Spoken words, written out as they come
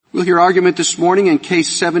We'll hear argument this morning in Case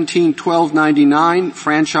 17-1299,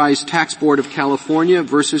 Franchise Tax Board of California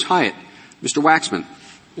versus Hyatt. Mr. Waxman.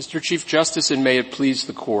 Mr. Chief Justice, and may it please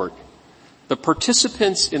the Court, the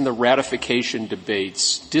participants in the ratification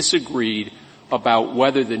debates disagreed about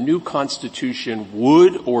whether the new Constitution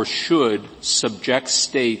would or should subject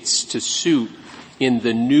states to suit in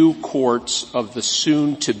the new courts of the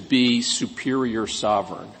soon-to-be superior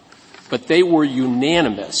sovereign. But they were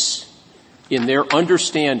unanimous in their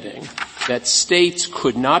understanding that states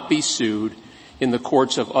could not be sued in the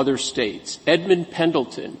courts of other states. Edmund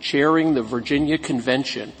Pendleton, chairing the Virginia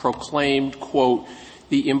Convention, proclaimed, quote,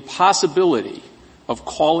 the impossibility of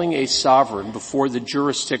calling a sovereign before the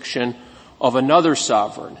jurisdiction of another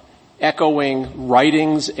sovereign, echoing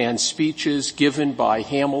writings and speeches given by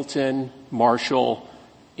Hamilton, Marshall,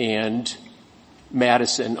 and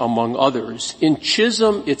Madison, among others. In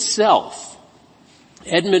Chisholm itself,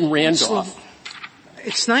 Edmund Randolph.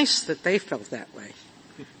 It's nice that they felt that way.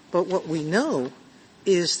 But what we know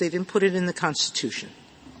is they didn't put it in the Constitution.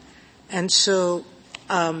 And so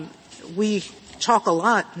we talk a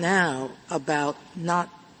lot now about not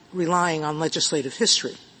relying on legislative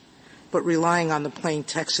history, but relying on the plain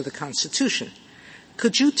text of the Constitution.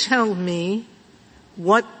 Could you tell me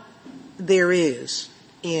what there is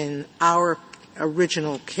in our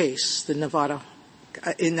original case, in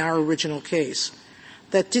our original case,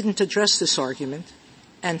 that didn't address this argument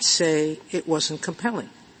and say it wasn't compelling?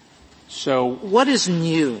 So, what is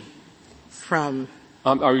new from?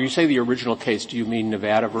 Are you saying the original case? Do you mean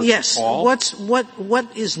Nevada versus Hall? Yes.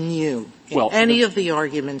 What is new in any of the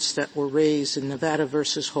arguments that were raised in Nevada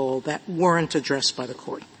versus Hall that weren't addressed by the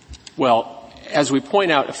court? Well, as we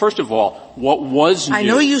point out, first of all, what was new? I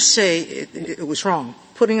know you say it was wrong.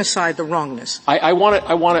 Putting aside the wrongness,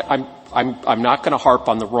 I'm not going to harp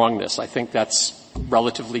on the wrongness. I think that's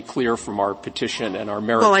relatively clear from our petition and our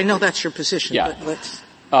merit. Well, I know that's your position, yeah. But let's.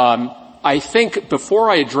 I think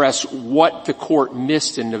before I address what the court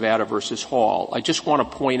missed in Nevada versus Hall, I just want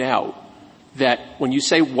to point out that when you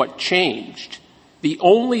say what changed, the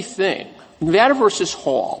only thing, Nevada versus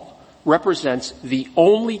Hall represents the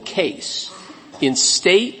only case in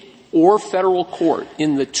state or federal court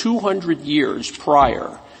in the 200 years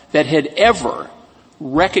prior that had ever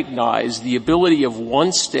recognized the ability of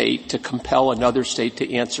one state to compel another state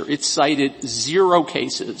to answer. It cited 0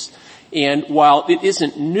 cases. And while it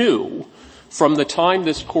isn't new, from the time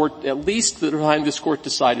this court, at least the time this court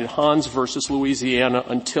decided Hans versus Louisiana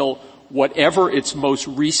until whatever its most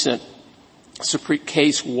recent Supreme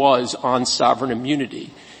case was on sovereign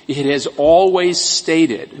immunity, it has always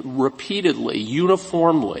stated repeatedly,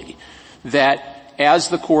 uniformly, that as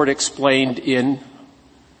the court explained in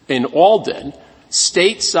Alden,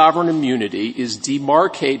 state sovereign immunity is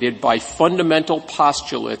demarcated by fundamental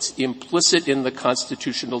postulates implicit in the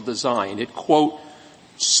constitutional design. It, quote,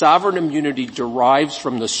 sovereign immunity derives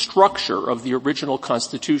from the structure of the original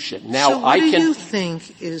Constitution. Now, so what do you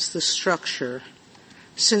think is the structure?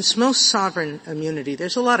 Since most sovereign immunity,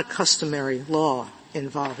 there's a lot of customary law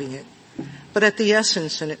involving it. But at the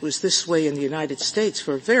essence, and it was this way in the United States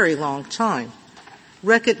for a very long time,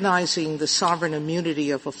 recognizing the sovereign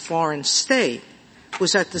immunity of a foreign state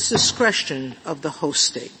was at the discretion of the host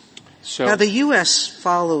state. Now, the U.S.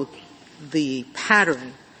 followed the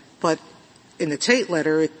pattern, but in the Tate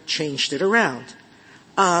letter, it changed it around.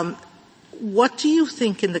 What do you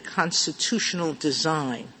think in the constitutional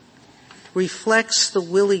design reflects the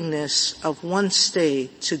willingness of one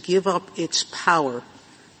state to give up its power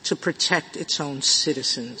to protect its own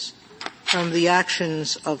citizens from the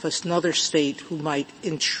actions of another state who might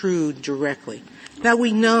intrude directly? Now,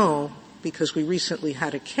 we know, because we recently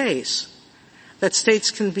had a case, that states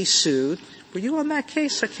can be sued. Were you on that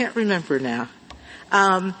case? I can't remember now.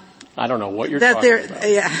 I don't know what you're talking about.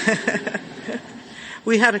 Yeah.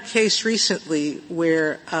 We had a case recently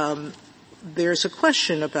where there's a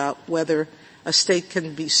question about whether a state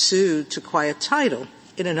can be sued to quiet title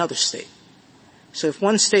in another state. So if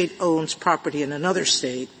one state owns property in another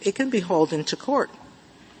state, it can be hauled into court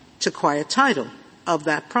to quiet title of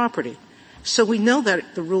that property. So we know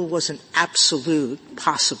that the rule wasn't absolute,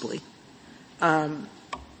 possibly.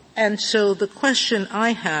 And so the question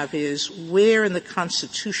I have is, where in the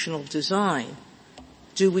constitutional design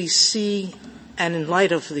do we see, and in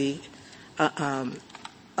light of the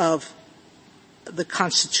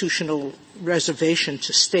constitutional reservation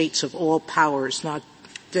to states of all powers not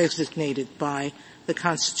designated by the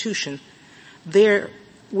Constitution, their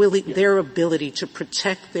ability to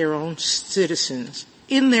protect their own citizens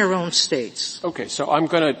in their own states? Okay, so I'm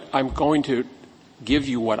going to give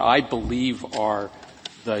you what I believe are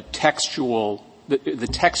the textual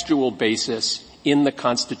basis in the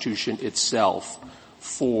Constitution itself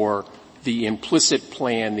for the implicit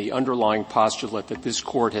plan, the underlying postulate that this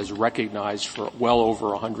Court has recognized for well over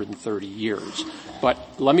 130 years. But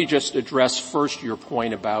let me just address first your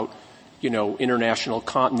point about, international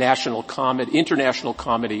comedy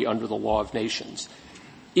under the law of nations.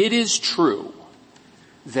 It is true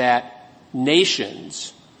that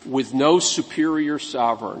nations with no superior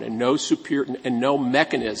sovereign and no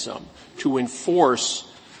mechanism to enforce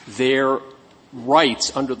their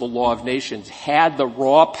rights under the law of nations had the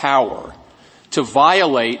raw power to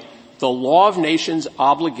violate the law of nations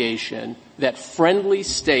obligation that friendly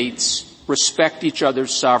states respect each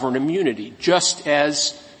other's sovereign immunity, just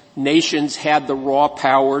as nations had the raw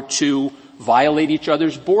power to violate each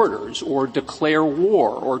other's borders or declare war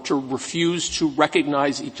or to refuse to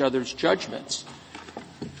recognize each other's judgments.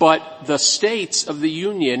 But the states of the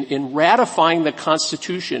Union, in ratifying the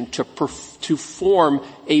Constitution to form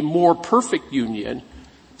a more perfect union,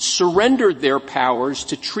 surrendered their powers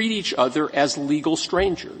to treat each other as legal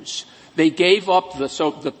strangers. They gave up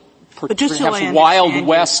the perhaps Wild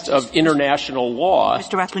West of international law.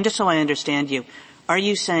 Mr. Waxman, just so I understand you, are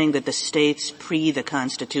you saying that the states pre the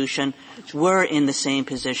Constitution were in the same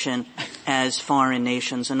position as foreign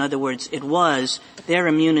nations? In other words, their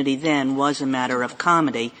immunity then was a matter of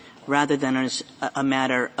comedy rather than as a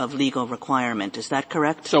matter of legal requirement. Is that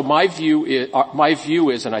correct? So my view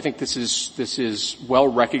is, and I think this is well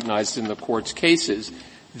recognized in the Court's cases,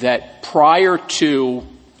 that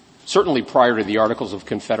certainly prior to the Articles of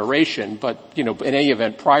Confederation, but, in any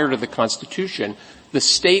event, prior to the Constitution, the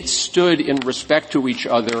states stood in respect to each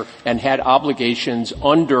other and had obligations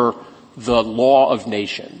under the law of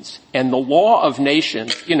nations. And the law of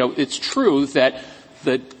nations, it's true that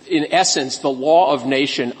in essence, the law of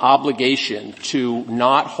nation obligation to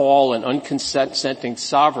not haul an unconsenting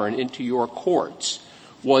sovereign into your courts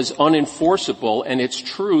was unenforceable, and it's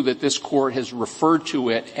true that this Court has referred to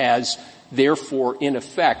it as, therefore, in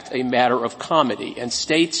effect, a matter of comedy. And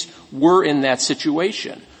states were in that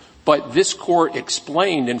situation. But this Court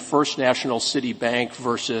explained in First National City Bank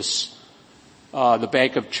versus the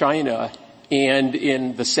Bank of China and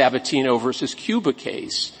in the Sabatino versus Cuba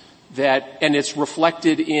case and it's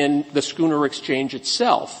reflected in the Schooner Exchange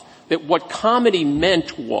itself, that what comedy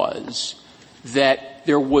meant was that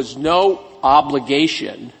there was no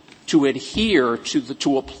obligation to adhere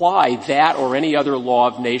to apply that or any other law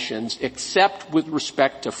of nations except with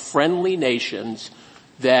respect to friendly nations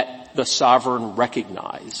that the sovereign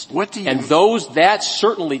recognized. That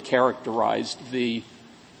certainly characterized the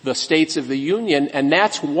states of the Union, and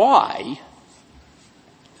that's why,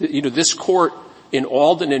 this Court in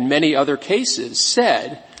Alden and many other cases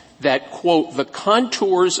said that, quote, the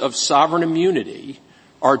contours of sovereign immunity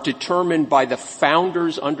are determined by the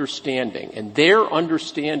founders' understanding, and their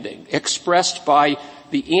understanding expressed by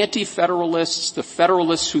the anti-federalists, the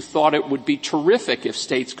federalists who thought it would be terrific if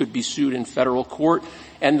states could be sued in federal court,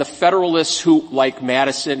 and the federalists who, like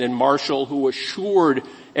Madison and Marshall, who assured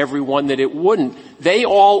everyone that it wouldn't. They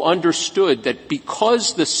all understood that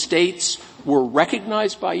because the states were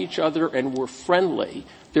recognized by each other and were friendly,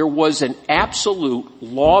 there was an absolute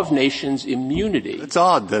law of nations immunity. It's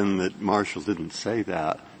odd, then, that Marshall didn't say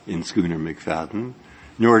that in Schooner McFadden,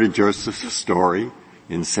 nor did Joseph Story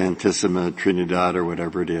in Santissima Trinidad or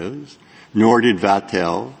whatever it is, nor did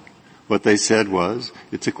Vattel. What they said was,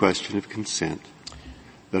 it's a question of consent.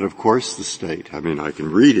 That, of course, the state, I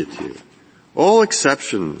can read it to you, all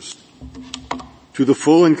exceptions to the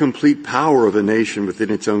full and complete power of a nation within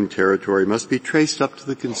its own territory must be traced up to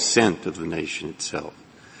the consent of the nation itself.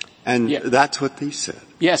 And that's what they said.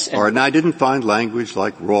 Yes. And I didn't find language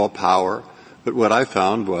like raw power, but what I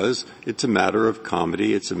found was it's a matter of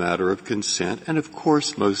comedy, it's a matter of consent, and of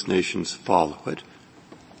course most nations follow it.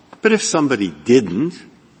 But if somebody didn't,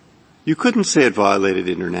 you couldn't say it violated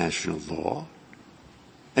international law.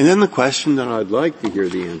 And then the question that I'd like to hear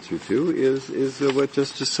the answer to is what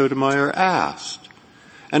Justice Sotomayor asked.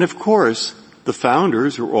 And of course, the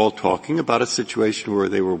founders were all talking about a situation where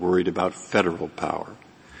they were worried about federal power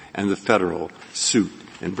and the federal suit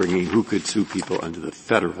and bringing who could sue people under the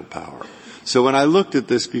federal power. So when I looked at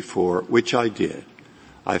this before, which I did,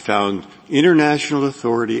 I found international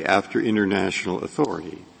authority after international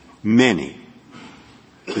authority, many,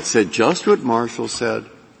 that said just what Marshall said.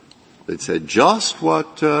 It said just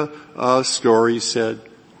what Story said.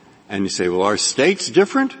 And you say, well, are states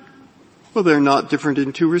different? Well, they're not different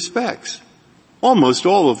in two respects. Almost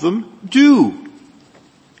all of them do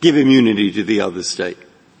give immunity to the other state.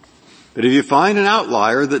 But if you find an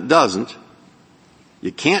outlier that doesn't,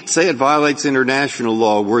 you can't say it violates international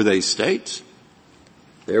law were they states.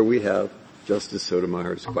 There we have Justice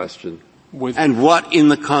Sotomayor's question And what in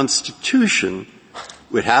the Constitution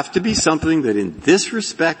would have to be something that in this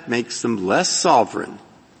respect makes them less sovereign?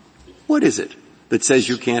 What is it that says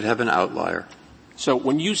you can't have an outlier? So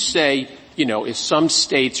when you say, if some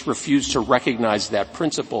states refuse to recognize that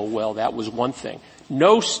principle, well, that was one thing.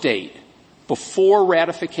 No state before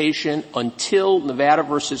ratification until Nevada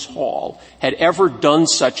versus Hall had ever done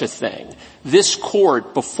such a thing. This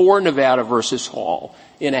court, before Nevada versus Hall,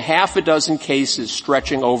 in a half a dozen cases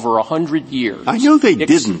stretching over 100 years. I know they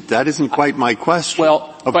didn't. That isn't quite my question.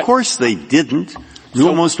 Well, of course they didn't.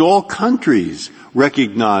 Almost all countries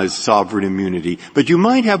recognize sovereign immunity. But you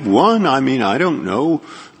might have one, I don't know,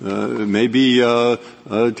 maybe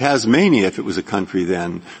Tasmania, if it was a country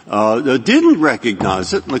then, didn't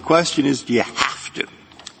recognize it. And the question is, do you have to?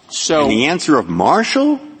 So, and the answer of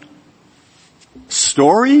Marshall?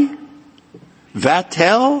 Story?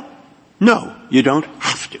 Vattel? No, you don't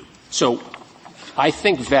have to. So, I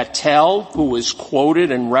think Vattel, who was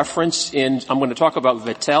quoted and referenced I'm going to talk about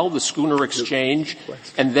Vattel, the schooner exchange,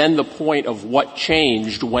 and then the point of what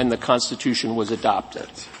changed when the Constitution was adopted.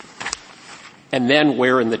 And then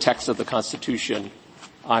where in the text of the Constitution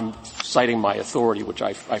I'm citing my authority, which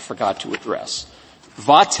I forgot to address.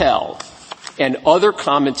 Vattel and other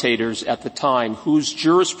commentators at the time, whose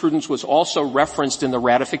jurisprudence was also referenced in the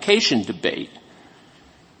ratification debate,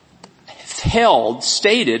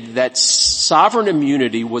 stated that sovereign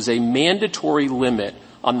immunity was a mandatory limit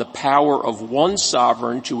on the power of one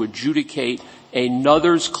sovereign to adjudicate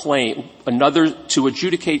to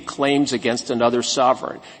adjudicate claims against another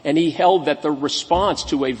sovereign. And he held that the response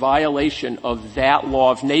to a violation of that law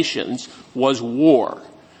of nations was war.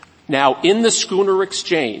 Now, in the schooner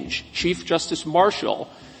exchange, Chief Justice Marshall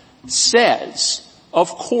says, of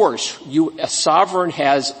course, a sovereign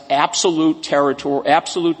has absolute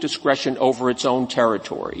discretion over its own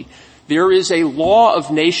territory. There is a law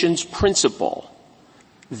of nations principle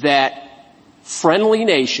that friendly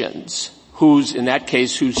nations, whose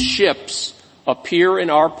ships appear in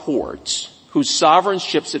our ports, whose sovereign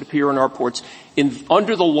ships that appear in our ports,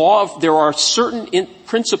 there are certain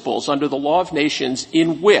principles under the law of nations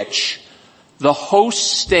in which the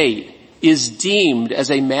host state is deemed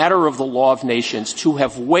as a matter of the law of nations to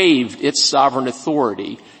have waived its sovereign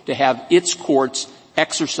authority to have its courts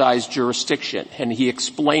exercise jurisdiction. And he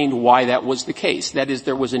explained why that was the case. That is,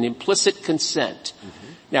 there was an implicit consent.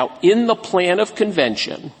 Mm-hmm. Now, in the plan of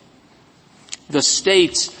convention, the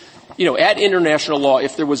states, at international law,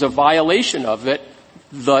 if there was a violation of it,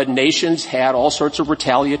 the nations had all sorts of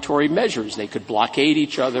retaliatory measures. They could blockade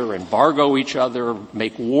each other, embargo each other,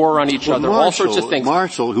 make war on each other, all sorts of things.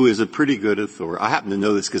 Marshall, who is a pretty good authority, I happen to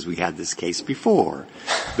know this because we had this case before,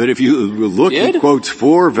 but if you look, he quotes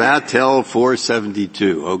 4 Vattel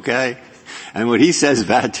 472, okay? And what he says,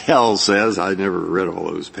 Vattel says, I never read all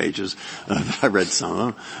those pages, I read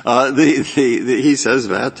some of them, he says,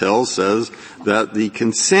 Vattel says that the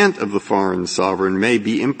consent of the foreign sovereign may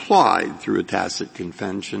be implied through a tacit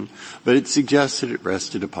convention, but it suggests that it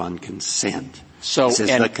rested upon consent. So, it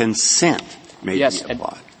says the consent may be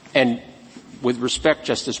applied. And with respect,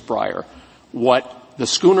 Justice Breyer, what the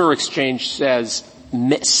schooner exchange says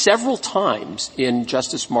several times in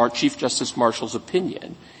Chief Justice Marshall's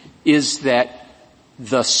opinion is that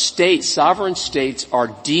the sovereign states are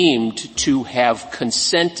deemed to have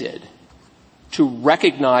consented to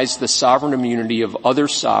recognize the sovereign immunity of other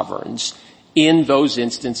sovereigns in those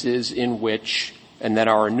instances in which, and that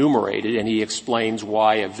are enumerated, and he explains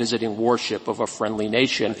why a visiting warship of a friendly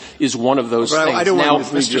nation is one of those things. I don't now, want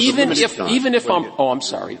to even if I'm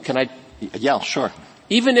sorry, can I? Yeah, sure.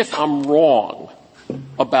 Even if I'm wrong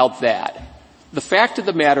about that, the fact of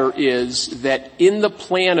the matter is that in the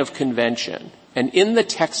plan of convention and in the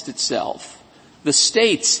text itself, the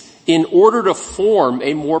states, in order to form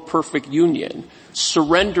a more perfect union,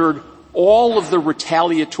 surrendered all of the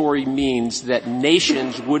retaliatory means that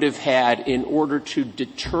nations would have had in order to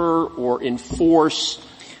deter or enforce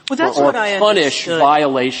or punish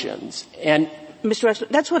violations. And Mr. Wexler,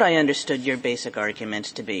 that's what I understood your basic argument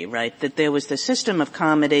to be, right? That there was the system of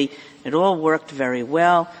comity, it all worked very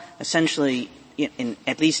well, essentially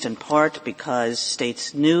at least in part because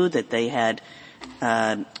states knew that they had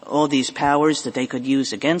all these powers that they could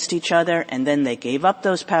use against each other, and then they gave up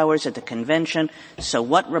those powers at the convention. So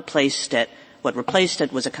what replaced it? What replaced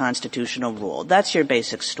it was a constitutional rule. That's your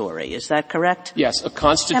basic story. Is that correct? Yes, a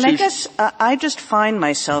constitution. And I guess I just find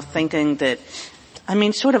myself thinking that,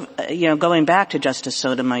 going back to Justice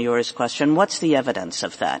Sotomayor's question, what's the evidence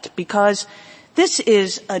of that? Because this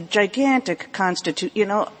is a gigantic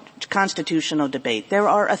constitutional debate. There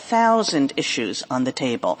are 1,000 issues on the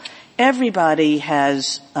table. everybody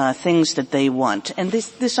has things that they want. And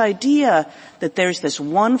this idea that there's this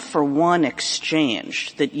one-for-one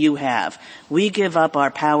exchange that you have. We give up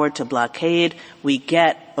our power to blockade. We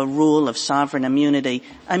get a rule of sovereign immunity.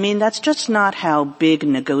 I mean, that's just not how big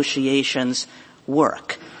negotiations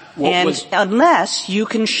work. Unless you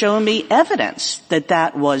can show me evidence that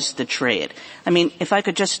that was the trade. I mean, if I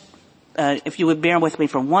could just, if you would bear with me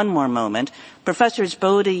for one more moment, Professors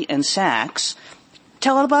Bodie and Sachs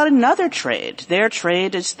tell about another trade. Their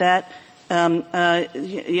trade is that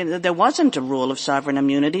there wasn't a rule of sovereign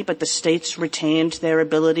immunity, but the states retained their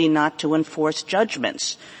ability not to enforce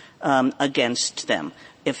judgments against them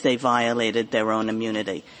if they violated their own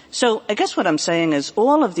immunity. So I guess what I'm saying is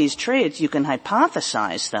all of these trades, you can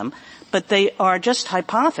hypothesize them, but they are just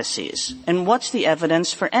hypotheses. And what's the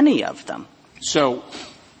evidence for any of them? So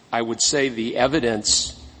I would say the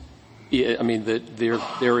evidence,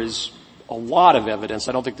 there is a lot of evidence.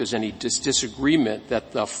 I don't think there's any disagreement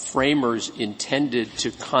that the framers intended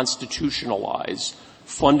to constitutionalize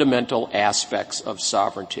fundamental aspects of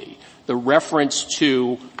sovereignty. The reference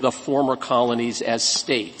to the former colonies as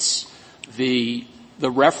states, the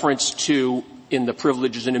reference to, in the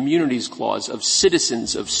Privileges and Immunities Clause, of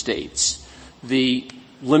citizens of states, the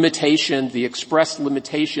expressed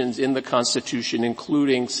limitations in the Constitution,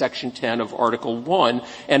 including Section 10 of Article 1,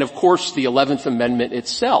 and of course the 11th Amendment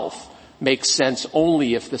itself makes sense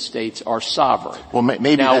only if the states are sovereign. Well,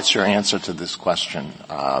 maybe that's your answer to this question,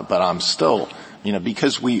 but I'm still,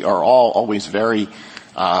 because we are all always very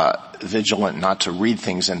vigilant not to read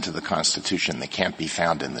things into the Constitution that can't be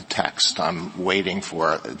found in the text. I'm waiting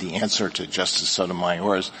for the answer to Justice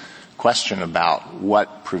Sotomayor's question about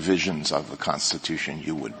what provisions of the Constitution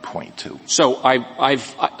you would point to. So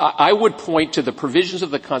I would point to the provisions of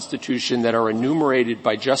the Constitution that are enumerated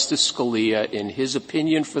by Justice Scalia in his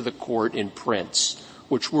opinion for the court in Prince,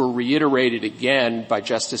 which were reiterated again by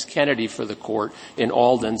Justice Kennedy for the court in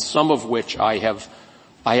Alden, some of which I have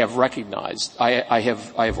recognized. I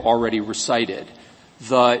have already recited.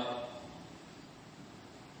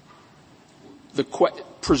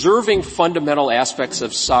 Preserving fundamental aspects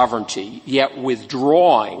of sovereignty, yet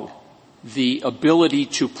withdrawing the ability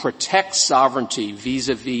to protect sovereignty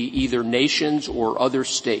vis-a-vis either nations or other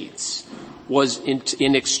states was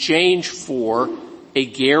in exchange for a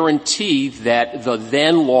guarantee that the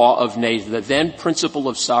then principle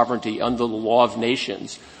of sovereignty under the law of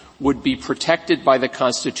nations would be protected by the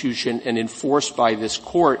Constitution and enforced by this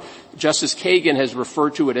court. Justice Kagan has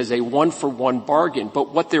referred to it as a one-for-one bargain,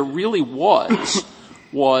 but what there really was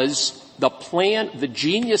the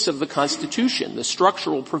genius of the Constitution, the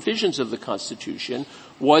structural provisions of the Constitution,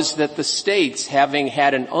 was that the states, having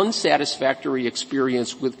had an unsatisfactory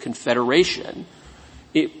experience with Confederation,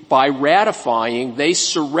 by ratifying, they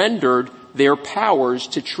surrendered their powers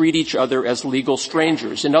to treat each other as legal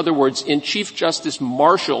strangers. In other words, in Chief Justice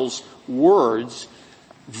Marshall's words,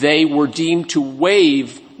 they were deemed to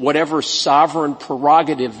waive whatever sovereign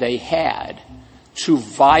prerogative they had to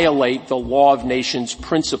violate the law of nations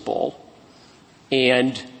principle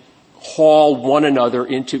and haul one another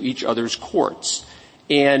into each other's courts.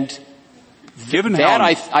 And given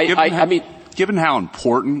how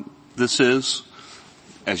important this is,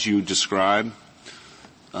 as you describe,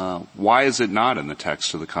 why is it not in the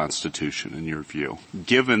text of the Constitution, in your view?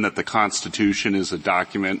 Given that the Constitution is a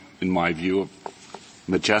document, in my view, of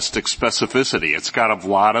majestic specificity. It's got a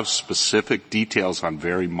lot of specific details on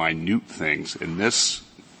very minute things. And this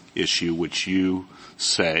issue, which you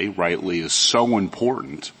say rightly is so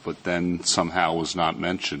important, but then somehow was not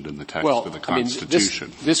mentioned in the text of the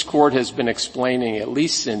Constitution. This court has been explaining, at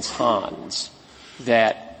least since Hans,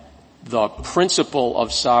 that the principle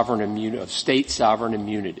of state sovereign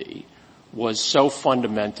immunity was so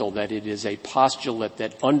fundamental that it is a postulate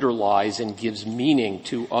that underlies and gives meaning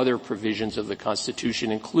to other provisions of the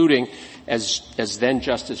Constitution, including, as then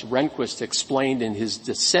Justice Rehnquist explained in his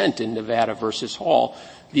dissent in Nevada versus Hall,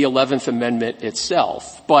 the 11th Amendment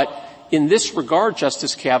itself. But in this regard,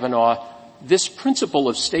 Justice Kavanaugh, this principle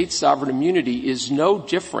of state sovereign immunity is no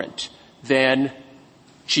different than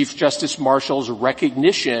Chief Justice Marshall's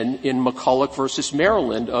recognition in McCulloch versus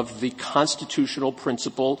Maryland of the constitutional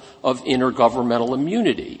principle of intergovernmental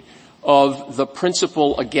immunity, of the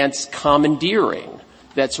principle against commandeering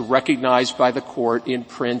that's recognized by the court in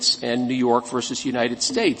Prince and New York versus United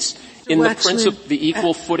States, in the principle, the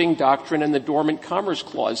equal footing doctrine and the dormant commerce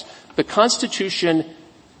clause. The Constitution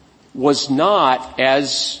was not,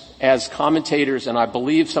 as commentators and I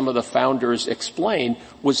believe some of the founders explained,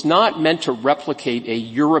 was not meant to replicate a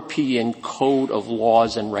European code of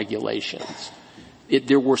laws and regulations.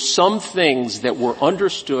 there were some things that were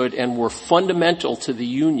understood and were fundamental to the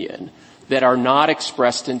Union that are not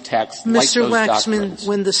expressed in text like those doctrines. Mr. Waxman,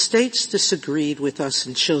 when the states disagreed with us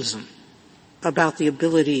in Chisholm about the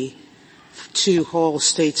ability to haul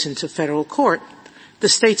states into federal court, the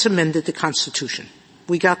states amended the Constitution.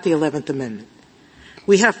 We got the 11th Amendment.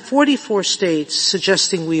 We have 44 states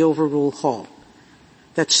suggesting we overrule Hall.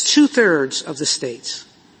 That's 2/3 of the states.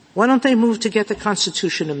 Why don't they move to get the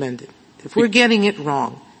Constitution amended? If we're getting it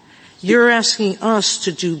wrong, you're asking us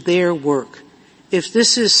to do their work. If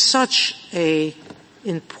this is such a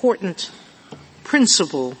important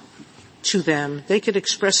principle to them, they could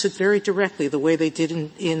express it very directly the way they did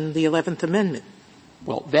in the 11th Amendment.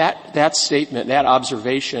 Well, that statement, that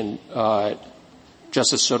observation,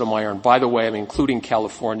 Justice Sotomayor, and by the way, including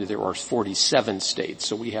California, there are 47 states,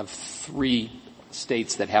 so we have 3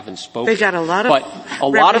 states that haven't spoken. They got a lot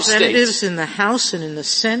of representatives in the House and in the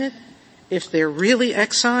Senate. If they're really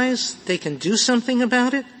excised, they can do something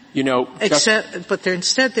about it. But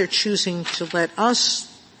instead they're choosing to let us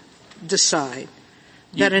decide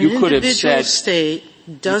that an individual state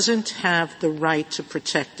doesn't have the right to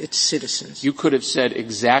protect its citizens. You could have said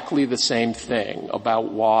exactly the same thing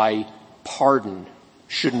about why pardon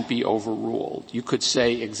shouldn't be overruled. You could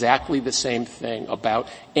say exactly the same thing about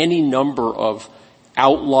any number of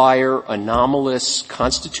outlier, anomalous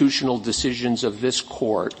constitutional decisions of this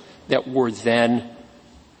court that were then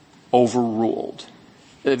overruled.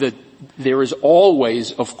 There is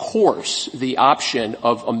always, of course, the option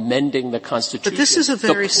of amending the Constitution. But this is a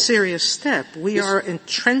very serious step. We are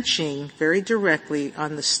entrenching very directly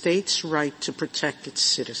on the state's right to protect its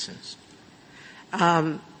citizens.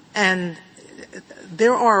 And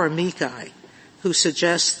there are amici who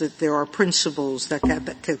suggest that there are principles that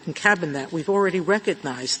can cabin that. We've already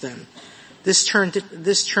recognized them. This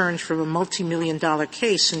turned from a multi-million-dollar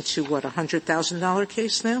case into $100,000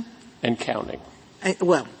 case now? And counting.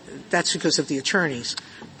 Well, that's because of the attorneys.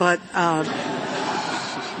 But,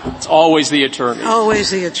 it's always the attorney. Always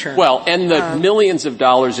the attorney. Well, and the millions of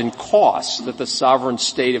dollars in costs that the sovereign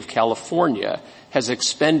state of California has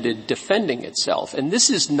expended defending itself. And this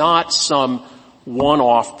is not some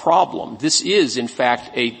one-off problem. This is, in fact,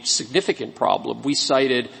 a significant problem. We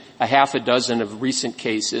cited a half a dozen of recent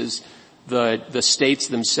cases. The states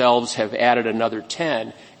themselves have added another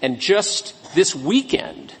 10. And just this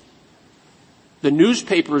weekend, the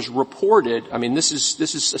newspapers reported, this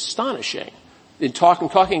is astonishing, in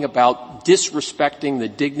talking about disrespecting the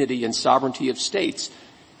dignity and sovereignty of states.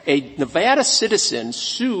 A Nevada citizen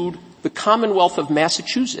sued the Commonwealth of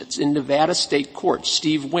Massachusetts in Nevada state court,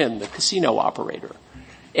 Steve Wynn, the casino operator.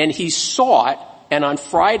 And he sought, and on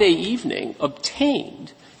Friday evening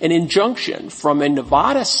obtained, an injunction from a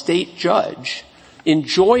Nevada state judge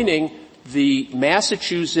enjoining the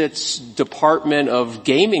Massachusetts Department of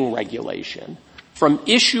Gaming Regulation from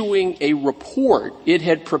issuing a report it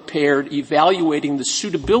had prepared evaluating the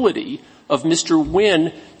suitability of Mr.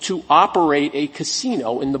 Wynn to operate a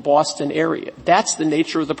casino in the Boston area. That's the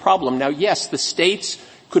nature of the problem. Now, yes, the states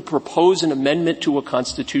could propose an amendment to a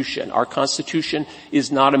constitution. Our constitution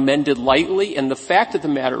is not amended lightly, and the fact of the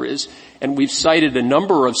matter is, and we've cited a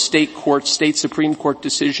number of state Supreme Court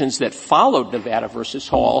decisions that followed Nevada versus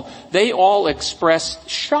Hall, they all expressed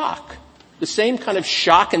shock. The same kind of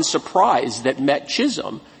shock and surprise that met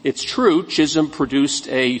Chisholm. It's true, Chisholm produced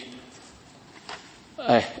a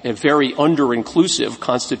very under-inclusive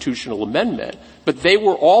constitutional amendment, but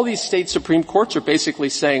all these state Supreme Courts are basically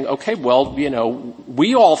saying, okay, well,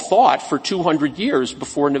 we all thought for 200 years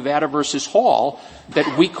before Nevada versus Hall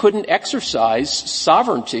that we couldn't exercise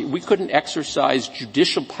sovereignty, we couldn't exercise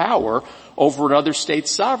judicial power over another state's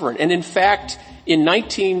sovereign. And in fact, in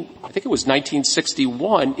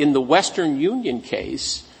 1961, in the Western Union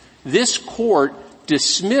case, this court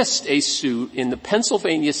dismissed a suit in the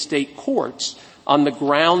Pennsylvania state courts on the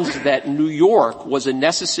grounds that New York was a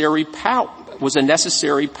necessary power.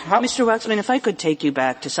 Mr. Waxman, if I could take you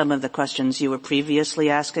back to some of the questions you were previously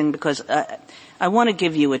asking, because I want to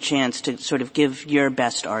give you a chance to sort of give your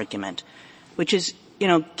best argument, which is,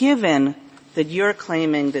 given that you're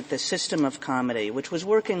claiming that the system of comity, which was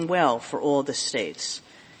working well for all the states,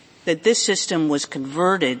 that this system was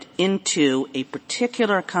converted into a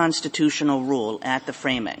particular constitutional rule at the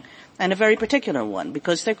framing, and a very particular one,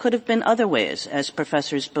 because there could have been other ways, as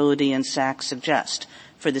Professors Bodie and Sachs suggest,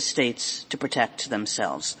 for the states to protect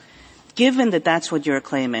themselves. Given that that's what you're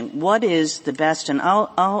claiming, what is the best, and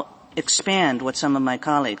I'll expand what some of my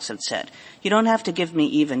colleagues have said. You don't have to give me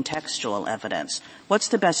even textual evidence. What's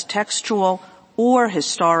the best textual or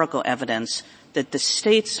historical evidence that the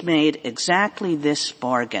states made exactly this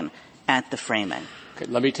bargain at the framing?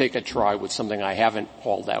 Okay, let me take a try with something I haven't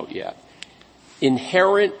hauled out yet.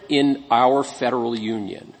 Inherent in our federal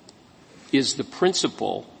union is the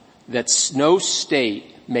principle that no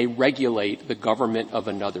state may regulate the government of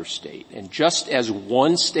another state. And just as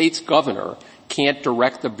one state's governor can't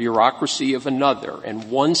direct the bureaucracy of another, and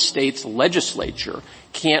one state's legislature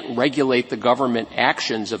can't regulate the government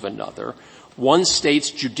actions of another, one state's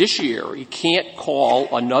judiciary can't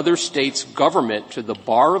call another state's government to the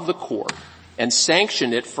bar of the court and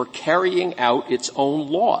sanction it for carrying out its own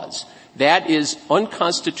laws. That is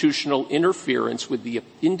unconstitutional interference with the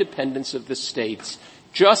independence of the states,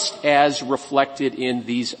 just as reflected in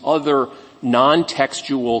these other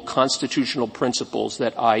non-textual constitutional principles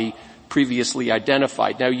that I previously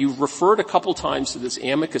identified. Now, you've referred a couple times to this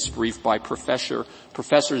amicus brief by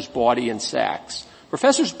Professors Bawdy and Sachs.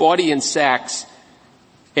 Professors Bawdy and Sachs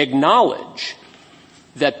acknowledge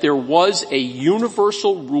that there was a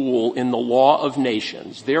universal rule in the law of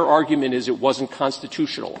nations. Their argument is it wasn't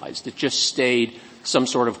constitutionalized. It just stayed some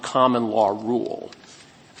sort of common law rule.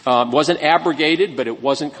 It wasn't abrogated, but it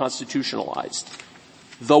wasn't constitutionalized.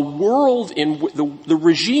 The world the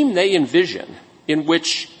regime they envision, in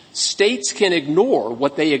which states can ignore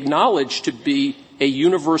what they acknowledge to be a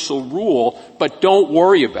universal rule, but don't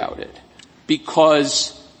worry about it,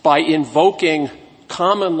 because by invoking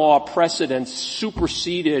common law precedents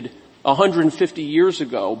superseded 150 years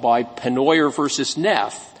ago by Pennoyer versus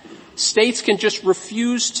Neff, states can just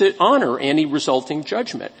refuse to honor any resulting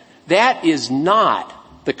judgment. That is not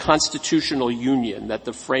the constitutional union that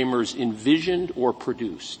the framers envisioned or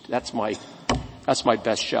produced. That's my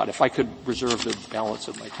best shot. If I could reserve the balance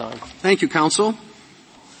of my time. Thank you, counsel.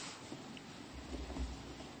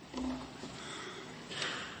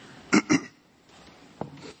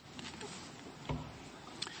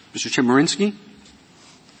 Mr. Chemerinsky.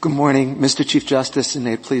 Good morning, Mr. Chief Justice, and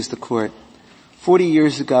may it please the Court. 40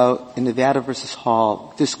 years ago, in Nevada versus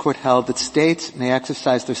Hall, this Court held that states may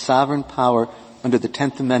exercise their sovereign power under the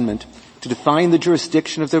 10th Amendment to define the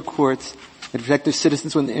jurisdiction of their courts and protect their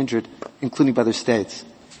citizens when they're injured, including by their states.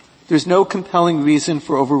 There's no compelling reason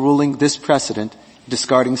for overruling this precedent,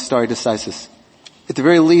 discarding stare decisis. At the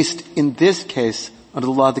very least, in this case, under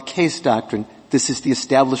the law of the case doctrine, this is the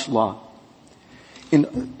established law.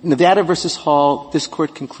 In Nevada versus Hall, this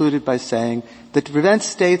Court concluded by saying that to prevent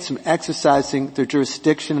states from exercising their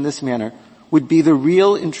jurisdiction in this manner would be the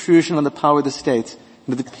real intrusion on the power of the states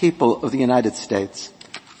and of the people of the United States.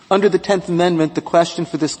 Under the 10th Amendment, the question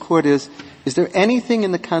for this Court is there anything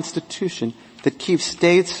in the Constitution that keeps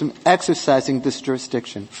states from exercising this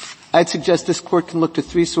jurisdiction? I'd suggest this Court can look to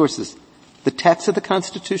three sources: the text of the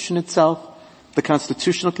Constitution itself, the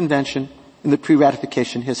Constitutional Convention, and the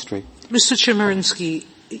pre-ratification history. Mr. Chemerinsky,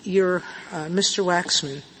 Mr.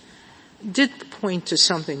 Waxman did point to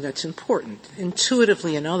something that's important.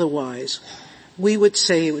 Intuitively and otherwise, we would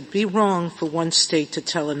say it would be wrong for one state to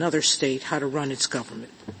tell another state how to run its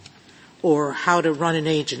government, or how to run an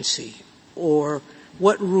agency, or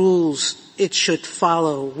what rules it should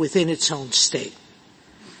follow within its own state.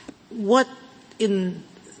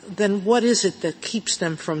 Then what is it that keeps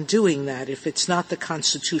them from doing that if it's not the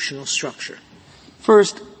constitutional structure?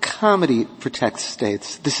 First, comity protects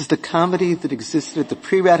states. This is the comity that existed at the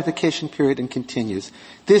pre-ratification period and continues.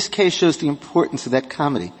 This case shows the importance of that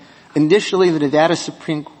comity. Initially, the Nevada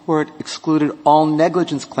Supreme Court excluded all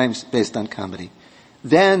negligence claims based on comity.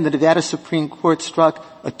 Then the Nevada Supreme Court struck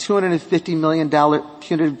a $250 million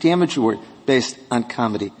punitive damage award based on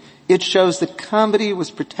comity. It shows that comity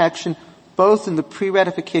was protection both in the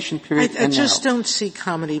pre-ratification period and now. I just don't see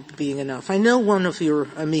comity being enough. I know one of your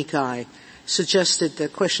amici suggested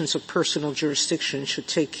that questions of personal jurisdiction should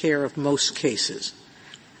take care of most cases.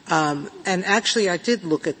 And actually I did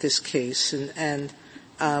look at this case and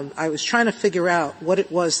I was trying to figure out what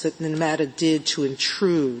it was that Nevada did to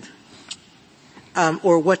intrude,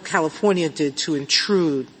 or what California did to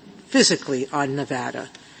intrude physically on Nevada.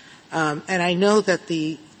 And I know that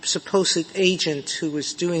the supposed agent who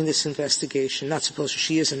was doing this investigation, not supposed,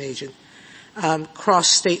 she is an agent,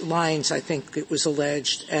 crossed state lines, I think it was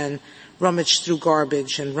alleged, and rummaged through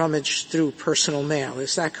garbage and rummaged through personal mail.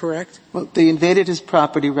 Is that correct? Well, they invaded his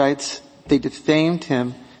property rights. They defamed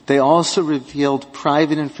him. They also revealed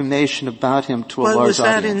private information about him to a large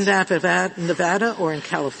audience. Was that in Nevada or in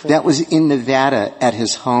California? That was in Nevada at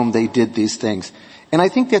his home. They did these things. And I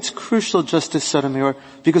think that's crucial, Justice Sotomayor,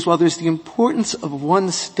 because while there's the importance of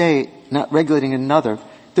one state not regulating another,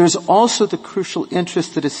 there's also the crucial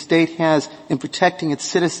interest that a state has in protecting its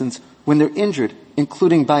citizens when they're injured,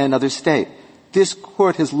 including by another state. This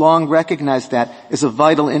Court has long recognized that as a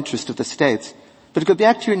vital interest of the states. But to go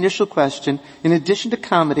back to your initial question, in addition to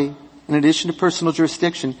comity in addition to personal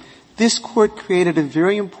jurisdiction, this court created a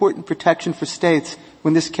very important protection for states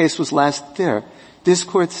when this case was last there. This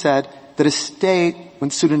court said that a state,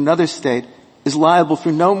 when sued in another state, is liable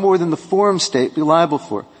for no more than the forum state be liable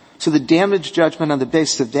for. So the damage judgment on the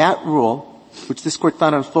basis of that rule, which this court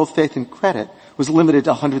found on full faith and credit, was limited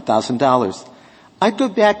to $100,000. I'd go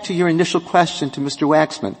back to your initial question to Mr.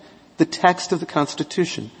 Waxman, the text of the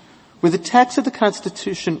Constitution. Where the text of the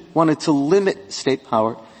Constitution wanted to limit state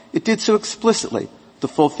power, it did so explicitly. The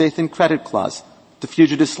full faith and credit clause, the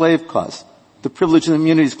fugitive slave clause, the privilege and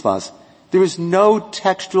immunities clause. There is no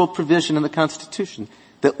textual provision in the Constitution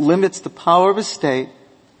that limits the power of a state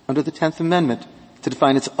under the 10th Amendment to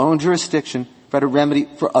define its own jurisdiction, provide a remedy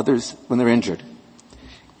for others when they're injured.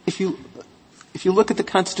 If you look at the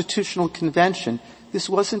Constitutional Convention, this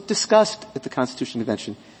wasn't discussed at the Constitutional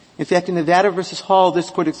Convention. In fact, in Nevada versus Hall, this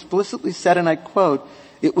court explicitly said, and I quote,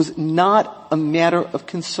 it was not a matter of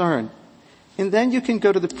concern. And then you can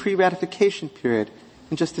go to the pre-ratification period.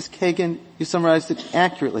 And Justice Kagan, you summarized it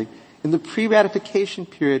accurately. In the pre-ratification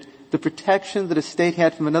period, the protection that a state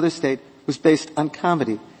had from another state was based on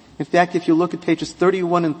comity. In fact, if you look at pages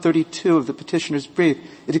 31 and 32 of the petitioner's brief,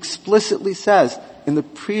 it explicitly says in the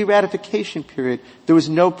pre-ratification period, there was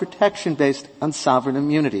no protection based on sovereign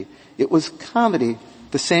immunity. It was comity,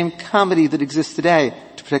 the same comity that exists today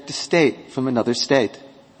to protect a state from another state.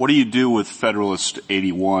 What do you do with Federalist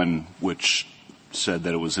 81, which said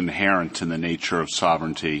that it was inherent in the nature of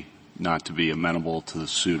sovereignty not to be amenable to the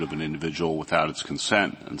suit of an individual without its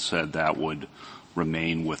consent, and said that would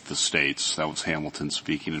remain with the states? That was Hamilton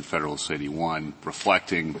speaking in Federalist 81,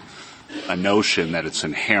 reflecting a notion that it's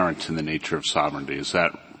inherent in the nature of sovereignty. Is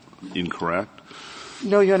that incorrect?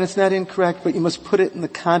 No, Your Honor, it's not incorrect, but you must put it in the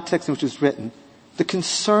context in which it's written. The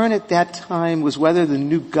concern at that time was whether the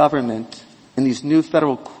new government and these new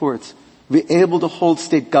federal courts would be able to hold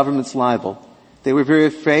state governments liable. They were very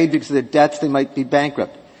afraid because of their debts they might be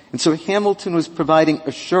bankrupt. And so Hamilton was providing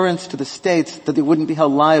assurance to the states that they wouldn't be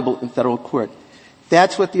held liable in federal court.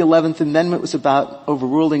 That's what the 11th Amendment was about,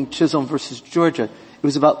 overruling Chisholm versus Georgia. It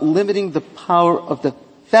was about limiting the power of the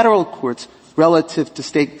federal courts relative to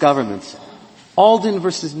state governments. Alden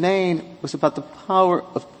versus Maine was about the power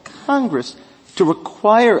of Congress to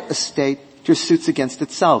require a state to hear suits against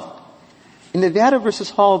itself. In Nevada versus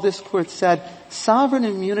Hall, this court said sovereign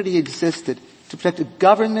immunity existed to protect a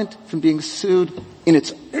government from being sued in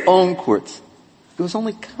its own courts. It was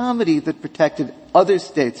only comity that protected other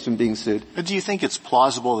states from being sued. But do you think it's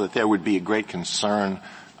plausible that there would be a great concern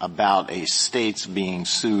about a state's being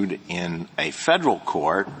sued in a federal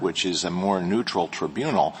court, which is a more neutral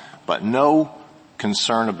tribunal, but no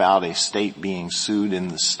concern about a state being sued in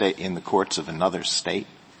the courts of another state?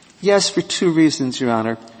 Yes, for two reasons, Your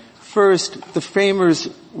Honor. First, the framers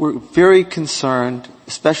were very concerned,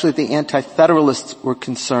 especially the anti-federalists were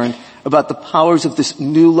concerned, about the powers of this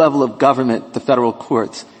new level of government, the federal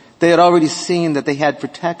courts. They had already seen that they had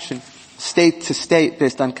protection state to state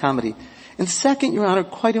based on comity. And second, Your Honor,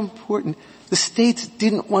 quite important, the states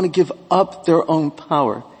didn't want to give up their own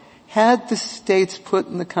power. Had the states put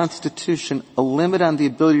in the Constitution a limit on the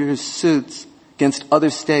ability to hear suits against other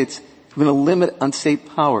states, there would have been a limit on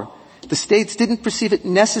state power. The states didn't perceive it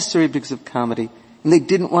necessary because of comity, and they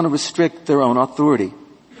didn't want to restrict their own authority.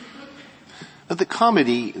 But the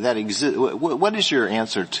comity that exists, what is your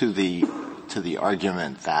answer to the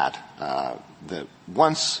argument that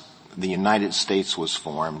once the United States was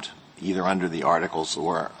formed, either under the Articles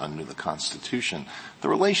or under the Constitution, the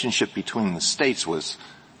relationship between the states was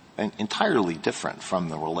entirely different from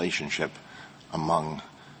the relationship among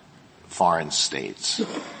foreign states?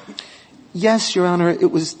 Yes, Your Honor, it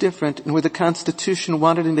was different, and where the Constitution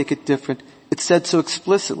wanted to make it different, it said so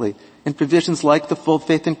explicitly in provisions like the full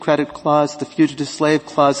faith and credit clause, the fugitive slave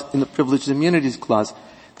clause, and the privileged immunities clause.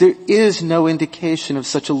 There is no indication of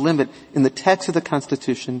such a limit in the text of the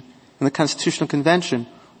Constitution, in the Constitutional Convention,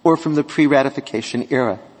 or from the pre-ratification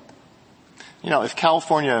era. You know, if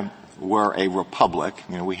California were a republic,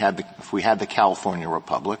 if we had the California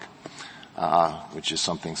Republic, which is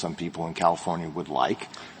something some people in California would like,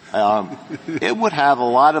 it would have a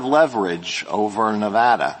lot of leverage over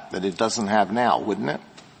Nevada that it doesn't have now, wouldn't it?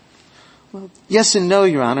 Well, yes and no,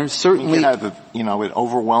 Your Honor. Certainly. It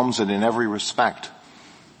overwhelms it in every respect.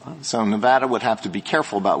 So Nevada would have to be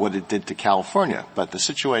careful about what it did to California. But the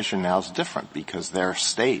situation now is different because there are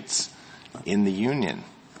states in the Union.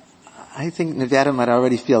 I think Nevada might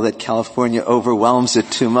already feel that California overwhelms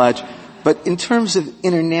it too much. But in terms of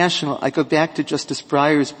international, I go back to Justice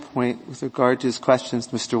Breyer's point with regard to his questions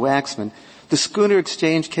to Mr. Waxman. The Schooner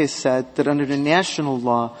Exchange case said that under international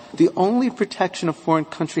law, the only protection a foreign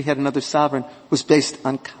country had another sovereign was based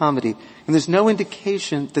on comity. And there's no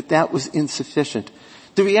indication that that was insufficient.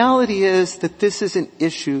 The reality is that this is an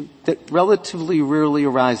issue that relatively rarely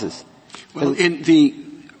arises. Well, in the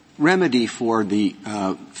remedy for the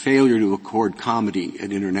failure to accord comity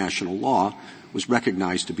in international law was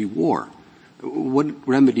recognized to be war. What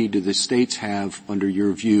remedy do the states have, under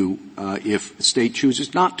your view, if a state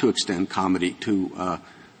chooses not to extend comity to a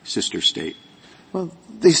sister state? Well,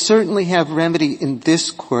 they certainly have remedy in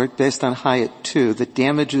this court based on Hyatt 2 that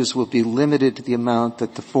damages will be limited to the amount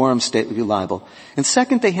that the forum state would be liable. And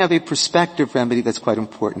second, they have a prospective remedy that's quite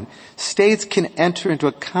important. States can enter into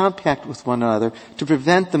a compact with one another to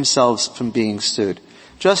prevent themselves from being sued.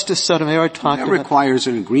 Justice Sotomayor talked about— That requires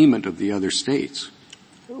an agreement of the other states.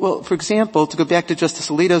 Well, for example, to go back to Justice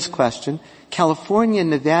Alito's question, California and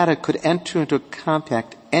Nevada could enter into a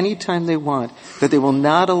compact anytime they want that they will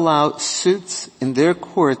not allow suits in their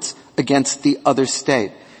courts against the other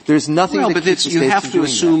state. There's nothing that keeps the states from doing that. You have to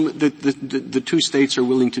assume that the two states are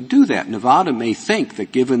willing to do that. Nevada may think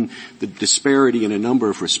that given the disparity in a number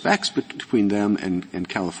of respects between them and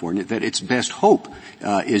California, that its best hope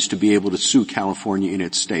is to be able to sue California in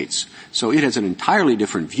its states. So it has an entirely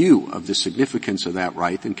different view of the significance of that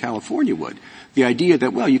right than California would. The idea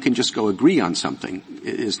that, well, you can just go agree on something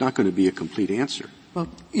is not going to be a complete answer. Well,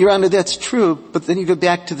 Your Honor, that's true, but then you go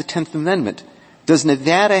back to the 10th Amendment. Does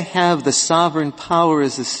Nevada have the sovereign power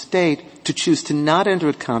as a state to choose to not enter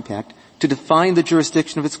a compact, to define the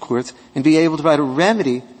jurisdiction of its courts, and be able to provide a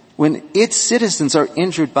remedy when its citizens are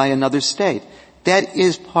injured by another state? That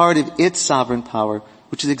is part of its sovereign power,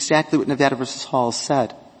 which is exactly what Nevada v. Hall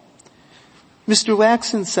said. Mr.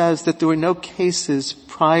 Waxman says that there were no cases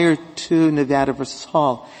prior to Nevada v.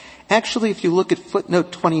 Hall. Actually, if you look at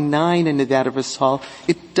footnote 29 in Nevada v. Hall,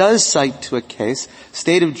 it does cite to a case,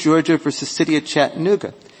 State of Georgia versus City of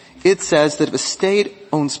Chattanooga. It says that if a state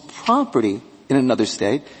owns property in another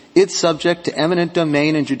state, it's subject to eminent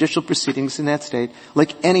domain and judicial proceedings in that state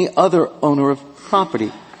like any other owner of property.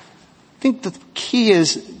 I think the key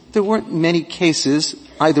is there weren't many cases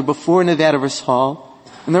either before Nevada v. Hall,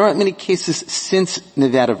 and there aren't many cases since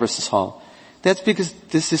Nevada v. Hall. That's because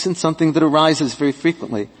this isn't something that arises very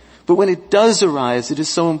frequently. But when it does arise, it is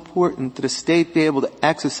so important that a state be able to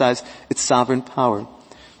exercise its sovereign power.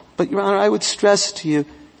 But, Your Honor, I would stress to you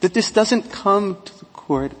that this doesn't come to the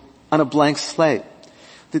court on a blank slate.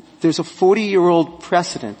 That there's a 40-year-old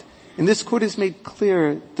precedent, and this court has made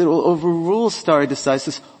clear that it will overrule stare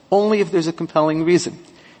decisis only if there's a compelling reason.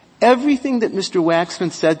 Everything that Mr.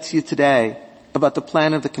 Waxman said to you today about the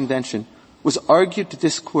plan of the convention was argued to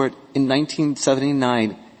this court in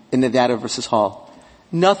 1979 in Nevada v. Hall.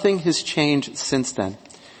 Nothing has changed since then.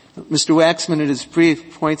 Mr. Waxman in his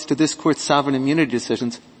brief points to this court's sovereign immunity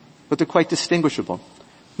decisions, but they're quite distinguishable.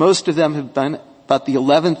 Most of them have been about the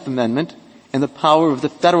 11th Amendment and the power of the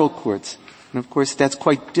federal courts. And of course that's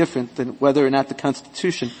quite different than whether or not the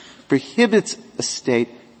Constitution prohibits a state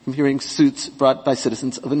from hearing suits brought by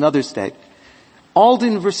citizens of another state.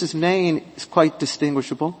 Alden versus Maine is quite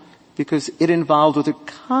distinguishable because it involved whether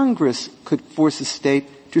Congress could force a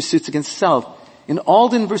state to suits against self. In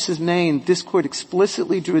Alden versus Maine, this court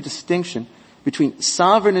explicitly drew a distinction between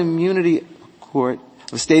sovereign immunity of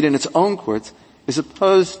a state in its own courts as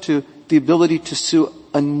opposed to the ability to sue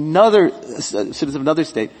citizens of another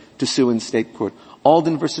state to sue in state court.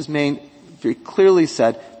 Alden versus Maine very clearly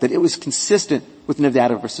said that it was consistent with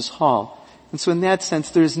Nevada versus Hall. And so in that sense,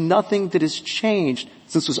 there is nothing that has changed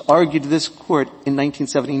since it was argued to this court in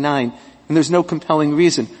 1979, and there's no compelling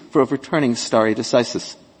reason for overturning stare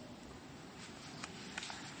decisis.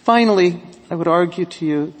 Finally, I would argue to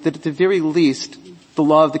you that at the very least, the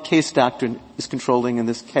law of the case doctrine is controlling in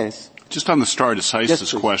this case. Just on the stare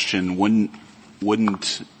decisis question,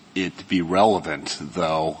 wouldn't it be relevant,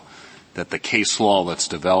 though, that the case law that's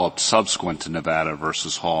developed subsequent to Nevada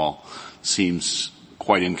versus Hall seems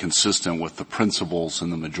quite inconsistent with the principles in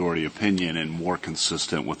the majority opinion and more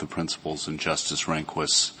consistent with the principles in Justice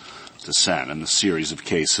Rehnquist's dissent and the series of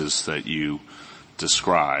cases that you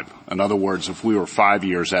describe? In other words, if we were 5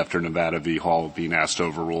 years after Nevada v. Hall being asked to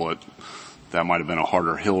overrule it, that might have been a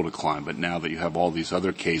harder hill to climb. But now that you have all these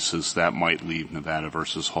other cases, that might leave Nevada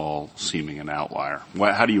versus Hall seeming an outlier.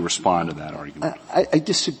 How do you respond to that argument? I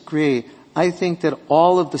disagree. I think that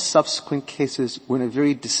all of the subsequent cases were in a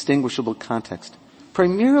very distinguishable context.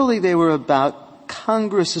 Primarily they were about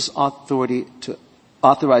Congress's authority to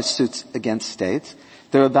authorize suits against states.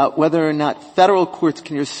 They're about whether or not federal courts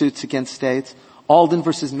can hear suits against states. Alden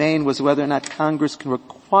versus Maine was whether or not Congress can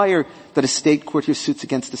require that a state court hear suits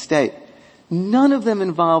against a state. None of them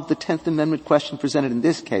involve the 10th Amendment question presented in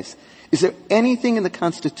this case. Is there anything in the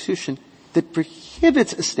Constitution that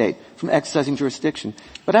prohibits a state from exercising jurisdiction?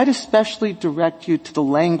 But I'd especially direct you to the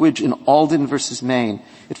language in Alden versus Maine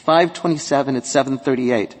at 527 at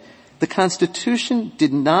 738. The Constitution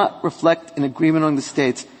did not reflect an agreement among the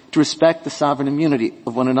states to respect the sovereign immunity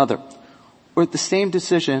of one another. Or at the same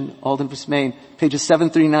decision, Alden versus Maine, pages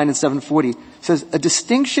 739 and 740, says a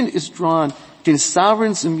distinction is drawn between a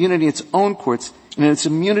sovereign's immunity in its own courts and its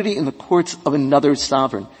immunity in the courts of another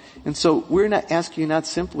sovereign. And so we're not asking you not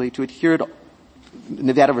simply to adhere to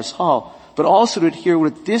Nevada versus Hall, but also to adhere to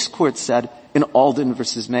what this court said in Alden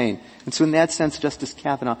versus Maine. And so in that sense, Justice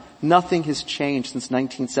Kavanaugh, nothing has changed since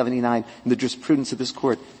 1979 in the jurisprudence of this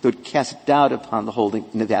court that would cast doubt upon the holding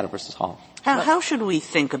in Nevada versus Hall. How should we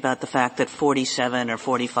think about the fact that 47 or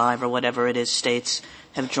 45 or whatever it is states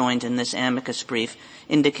have joined in this amicus brief,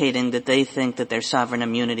 indicating that they think that their sovereign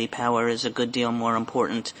immunity power is a good deal more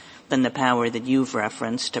important than the power that you've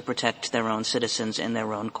referenced to protect their own citizens in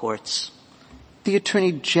their own courts? The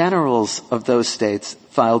attorney generals of those states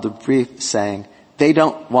filed a brief saying they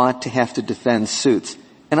don't want to have to defend suits.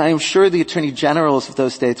 And I am sure the attorney generals of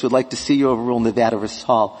those states would like to see you overrule Nevada versus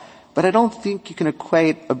Hall. But I don't think you can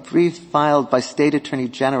equate a brief filed by state attorney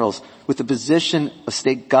generals with the position of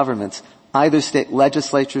state governments, either state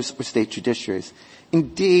legislatures or state judiciaries.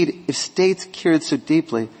 Indeed, if states cared so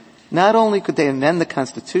deeply, not only could they amend the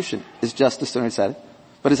Constitution, as Justice Turner said,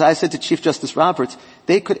 but as I said to Chief Justice Roberts,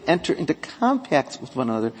 they could enter into compacts with one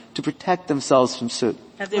another to protect themselves from suit.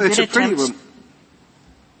 It's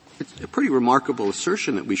a pretty remarkable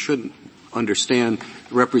assertion that we shouldn't understand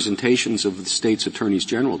the representations of the state's attorneys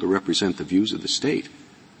general to represent the views of the state.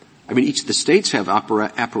 I mean, the states have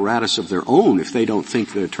apparatus of their own if they don't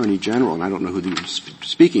think the attorney general, and I don't know who they're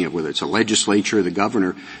speaking of, whether it's a legislature, the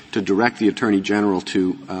governor, to direct the attorney general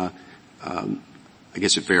to, I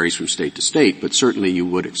guess it varies from state to state, but certainly you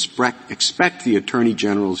would expect the attorney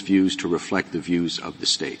general's views to reflect the views of the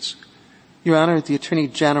states. Your Honor, the attorney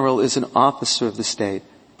general is an officer of the state.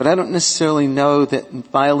 But I don't necessarily know that in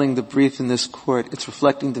filing the brief in this court, it's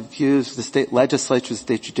reflecting the views of the state legislatures,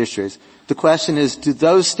 state judiciaries. The question is, do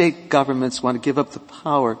those state governments want to give up the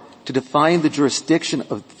power to define the jurisdiction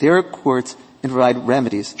of their courts and provide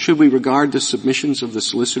remedies? Should we regard the submissions of the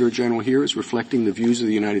Solicitor General here as reflecting the views of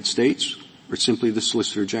the United States, or simply the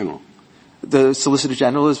Solicitor General? The Solicitor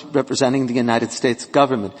General is representing the United States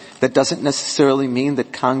government. That doesn't necessarily mean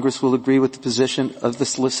that Congress will agree with the position of the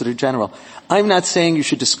Solicitor General. I'm not saying you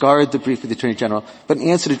should discard the brief of the Attorney General, but in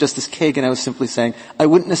answer to Justice Kagan, I was simply saying I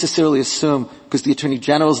wouldn't necessarily assume, because the Attorney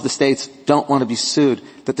Generals of the states don't want to be sued,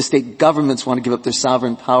 that the state governments want to give up their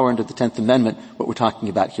sovereign power under the 10th Amendment, what we're talking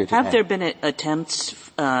about here today. Have there been attempts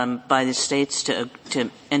by the states to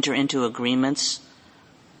enter into agreements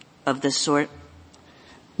of this sort?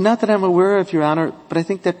 Not that I'm aware of, Your Honor, but I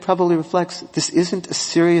think that probably reflects this isn't a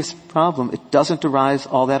serious problem. It doesn't arise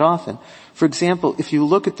all that often. For example, if you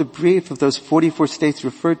look at the brief of those 44 states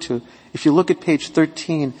referred to, if you look at page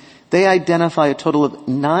 13, they identify a total of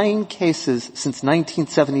 9 cases since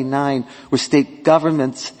 1979 where state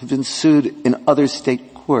governments have been sued in other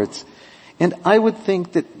state courts. And I would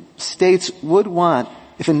think that states would want,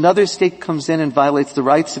 if another state comes in and violates the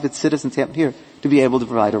rights of its citizens here, to be able to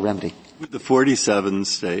provide a remedy. The 47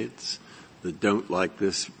 states that don't like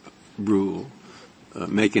this rule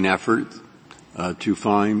make an effort to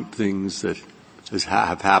find things that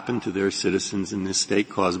have happened to their citizens in this state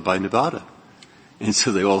caused by Nevada. And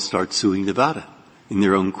so they all start suing Nevada in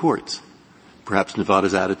their own courts. Perhaps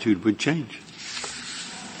Nevada's attitude would change.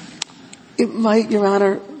 It might, Your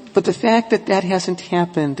Honor, but the fact that that hasn't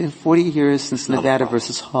happened in 40 years since Nevada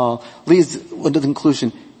versus Hall leads to the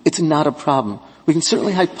conclusion it's not a problem. We can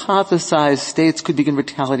certainly hypothesize states could begin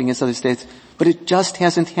retaliating against other states, but it just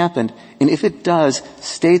hasn't happened. And if it does,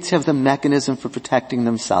 states have the mechanism for protecting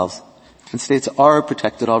themselves. And states are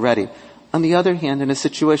protected already. On the other hand, in a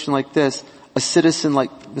situation like this, a citizen like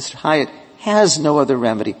Mr. Hyatt has no other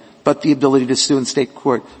remedy but the ability to sue in state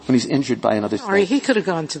court when he's injured by another state. Or he could have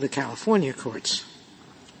gone to the California courts.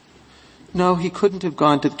 No, he couldn't have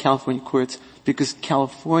gone to the California courts because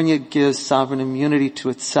California gives sovereign immunity to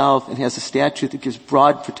itself and has a statute that gives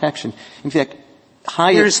broad protection. In fact,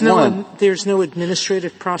 Hyatt There's no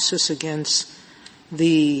administrative process against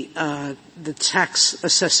the tax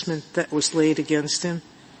assessment that was laid against him?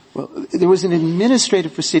 Well, there was an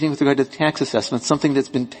administrative proceeding with regard to the tax assessment, something that's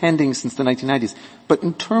been pending since the 1990s. But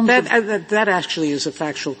in terms that actually is a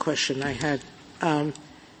factual question I had.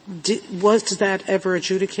 Was that ever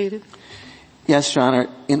adjudicated? Yes, Your Honor.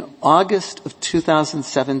 In August of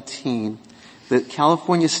 2017, the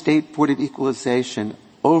California State Board of Equalization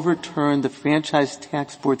overturned the Franchise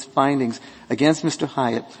Tax Board's findings against Mr.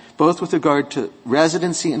 Hyatt, both with regard to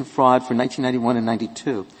residency and fraud for 1991 and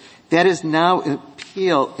 92. That is now an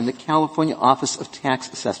appeal in the California Office of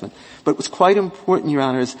Tax Assessment. But what's quite important, Your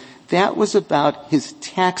Honors, that was about his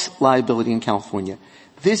tax liability in California.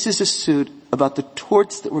 This is a suit about the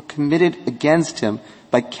torts that were committed against him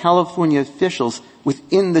by California officials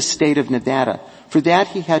within the state of Nevada. For that,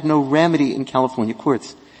 he had no remedy in California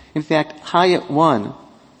courts. In fact, Hyatt won.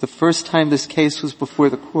 The first time this case was before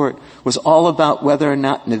the court was all about whether or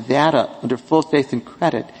not Nevada, under full faith and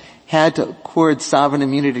credit, had to accord sovereign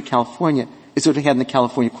immunity to California is what it had in the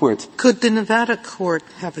California courts. Could the Nevada court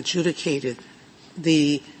have adjudicated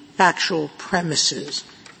the factual premises?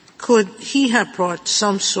 Could he have brought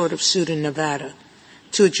some sort of suit in Nevada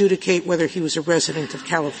to adjudicate whether he was a resident of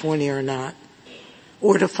California or not,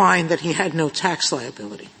 or to find that he had no tax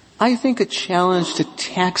liability? I think a challenge to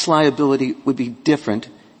tax liability would be different,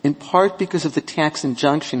 in part because of the Tax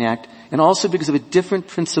Injunction Act and also because of a different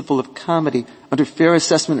principle of comedy under fair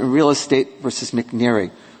assessment in real estate versus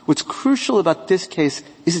McNary. What's crucial about this case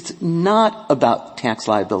is it's not about tax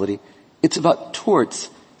liability. It's about torts,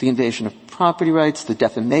 the invasion of property rights, the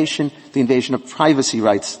defamation, the invasion of privacy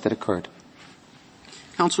rights that occurred.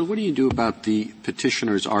 Counsel, what do you do about the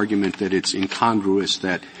petitioner's argument that it's incongruous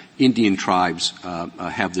that Indian tribes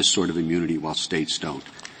have this sort of immunity while states don't?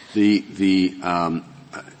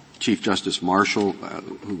 Chief Justice Marshall,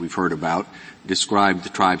 who we've heard about, described the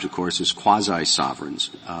tribes, of course, as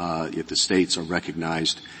quasi-sovereigns, if the states are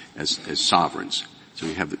recognized as sovereigns. So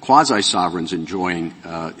you have the quasi-sovereigns enjoying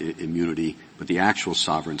immunity, but the actual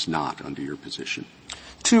sovereigns not, under your position.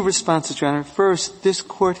 Two responses, Your Honor. First, this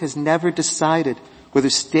court has never decided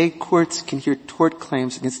whether state courts can hear tort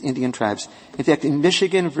claims against Indian tribes. In fact, in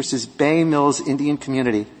Michigan versus Bay Mills Indian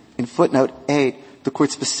Community, in footnote 8, the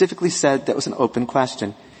court specifically said that was an open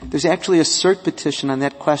question. There's actually a cert petition on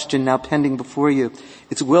that question now pending before you.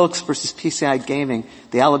 It's Wilkes versus PCI Gaming.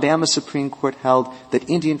 The Alabama Supreme Court held that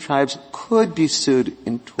Indian tribes could be sued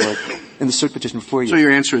in tort in the cert petition before you. So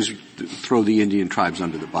your answer is throw the Indian tribes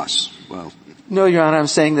under the bus. Well, no, Your Honor, I'm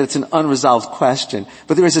saying that it's an unresolved question.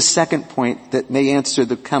 But there is a second point that may answer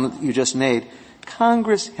the comment that you just made.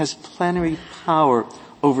 Congress has plenary power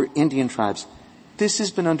over Indian tribes. This has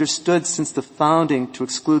been understood since the founding to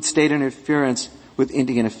exclude state interference with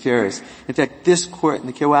Indian affairs. In fact, this court in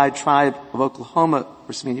the Kiowa tribe of Oklahoma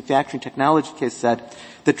versus manufacturing technology case said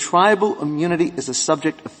that tribal immunity is a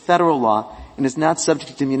subject of federal law and is not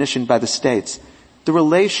subject to diminution by the states. The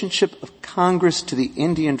relationship of Congress to the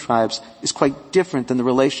Indian tribes is quite different than the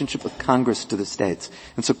relationship of Congress to the states.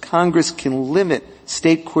 And so Congress can limit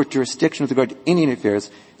state court jurisdiction with regard to Indian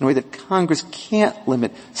affairs in a way that Congress can't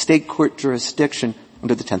limit state court jurisdiction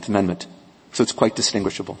under the 10th Amendment. So it's quite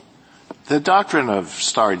distinguishable. The doctrine of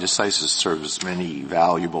stare decisis serves many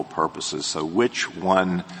valuable purposes. So which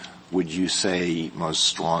one would you say most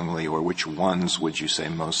strongly, or which ones would you say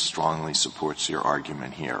most strongly supports your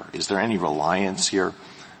argument here? Is there any reliance here?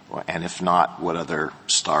 And if not, what other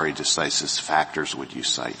stare decisis factors would you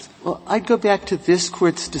cite? Well, I'd go back to this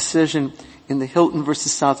court's decision in the Hilton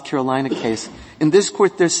versus South Carolina case. In this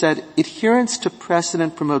court, there said, adherence to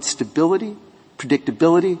precedent promotes stability,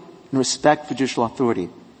 predictability, and respect for judicial authority.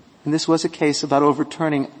 And this was a case about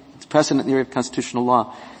overturning precedent in the area of constitutional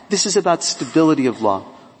law. This is about stability of law.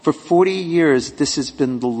 For 40 years, this has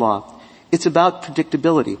been the law. It's about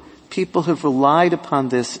predictability. People have relied upon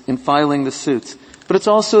this in filing the suits. But it's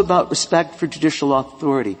also about respect for judicial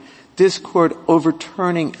authority. This court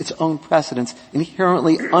overturning its own precedents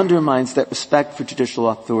inherently undermines that respect for judicial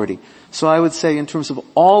authority. So I would say in terms of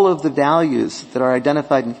all of the values that are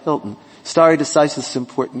identified in Hilton, stare decisis is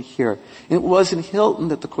important here. And it was in Hilton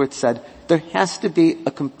that the court said there has to be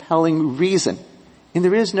a compelling reason. And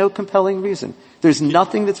there is no compelling reason. There's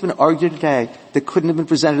nothing that's been argued today that couldn't have been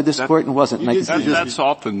presented to this court and wasn't. That's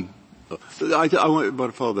often. I want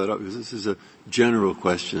to follow that up because this is a general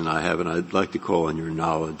question I have, and I'd like to call on your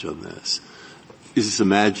knowledge on this. Is this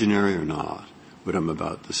imaginary or not, what I'm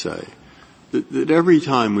about to say? That every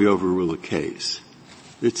time we overrule a case,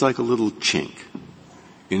 it's like a little chink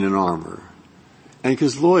in an armor. And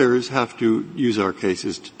because lawyers have to use our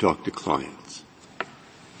cases to talk to clients.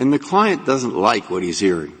 And the client doesn't like what he's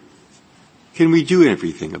hearing. Can we do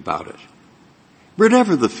everything about it?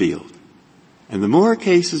 Whatever the field. And the more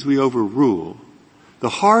cases we overrule, the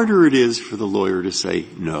harder it is for the lawyer to say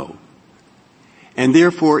no. And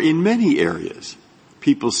therefore, in many areas,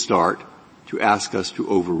 people start to ask us to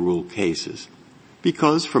overrule cases.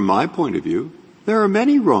 Because, from my point of view, there are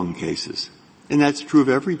many wrong cases. And that's true of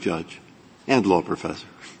every judge and law professor.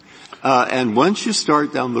 And once you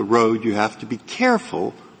start down the road, you have to be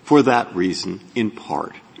careful for that reason, in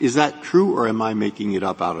part. Is that true, or am I making it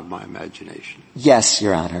up out of my imagination? Yes,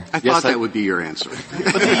 Your Honor. I thought that would be your answer.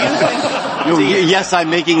 Yes, I'm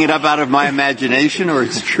making it up out of my imagination, or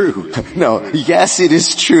it's true? No, yes, it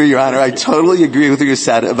is true, Your Honor. I totally agree with what you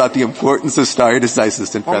said about the importance of stare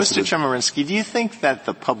decisis and precedent. Mr. Chemerinsky, do you think that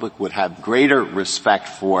the public would have greater respect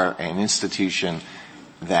for an institution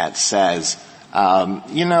that says,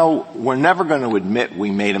 we're never going to admit we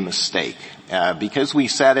made a mistake. Because we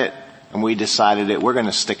said it and we decided it, we're going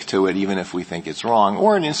to stick to it even if we think it's wrong.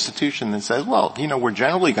 Or an institution that says, we're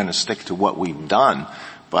generally going to stick to what we've done,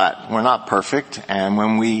 but we're not perfect. And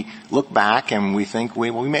when we look back and we think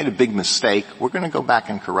we made a big mistake, we're going to go back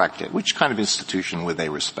and correct it. Which kind of institution would they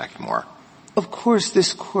respect more? Of course,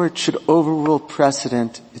 this Court should overrule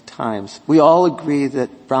precedent at times. We all agree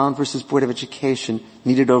that Brown versus Board of Education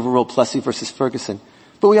needed to overrule Plessy versus Ferguson.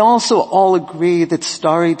 But we also all agree that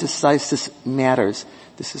stare decisis matters.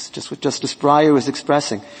 This is just what Justice Breyer was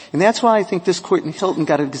expressing. And that's why I think this Court in Hilton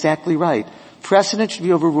got it exactly right. Precedent should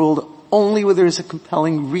be overruled only where there is a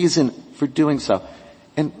compelling reason for doing so.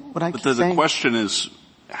 And what I keep saying... The question is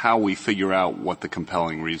how we figure out what the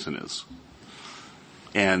compelling reason is.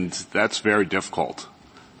 And that's very difficult.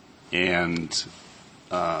 And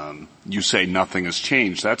you say nothing has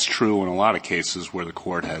changed. That's true in a lot of cases where the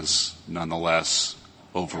Court has nonetheless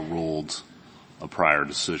overruled a prior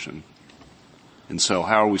decision. And so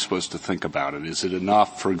how are we supposed to think about it? Is it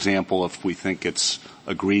enough, for example, if we think it's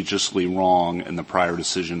egregiously wrong and the prior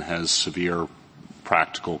decision has severe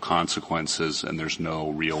practical consequences and there's no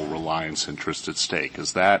real reliance interest at stake?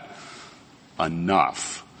 Is that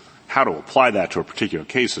enough? How to apply that to a particular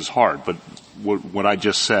case is hard, but what I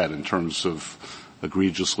just said in terms of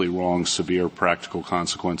egregiously wrong, severe practical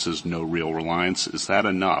consequences, no real reliance, is that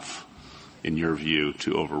enough, in your view,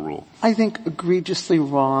 to overrule? I think egregiously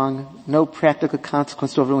wrong, no practical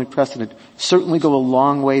consequence to overruling precedent certainly go a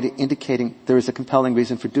long way to indicating there is a compelling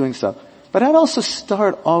reason for doing so. But I'd also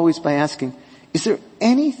start always by asking, is there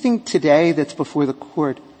anything today that's before the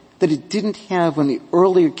Court that it didn't have when the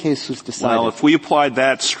earlier case was decided? Well, if we applied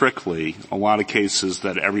that strictly, a lot of cases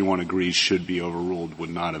that everyone agrees should be overruled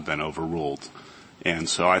would not have been overruled. And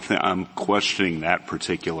so I'm questioning that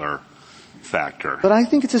particular factor. But I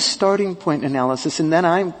think it's a starting point analysis, and then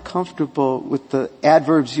I'm comfortable with the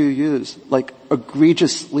adverbs you use, like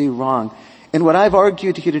egregiously wrong. And what I've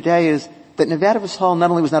argued here today is that Nevada v. Hall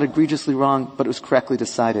not only was not egregiously wrong, but it was correctly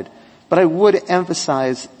decided. But I would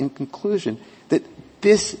emphasize in conclusion that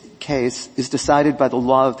this case is decided by the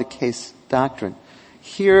law of the case doctrine.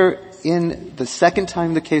 Here, in the second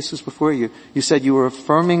time the case was before you, you said you were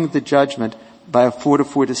affirming the judgment by a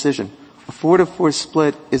 4-4 decision. A 4-4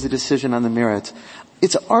 split is a decision on the merits.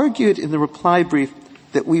 It's argued in the reply brief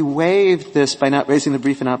that we waived this by not raising the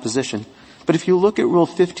brief in opposition. But if you look at Rule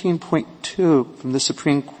 15.2 from the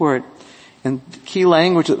Supreme Court, and the key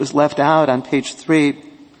language that was left out on page 3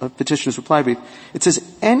 of petitioner's reply brief, it says,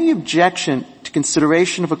 any objection to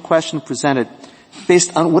consideration of a question presented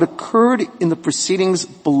based on what occurred in the proceedings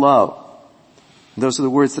below. And those are the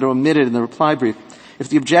words that are omitted in the reply brief. If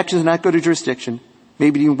the objection does not go to jurisdiction, may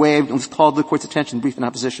be waived and was called to the Court's attention, brief in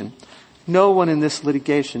opposition. No one in this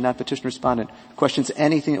litigation, not petitioner respondent, questions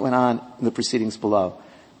anything that went on in the proceedings below.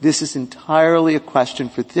 This is entirely a question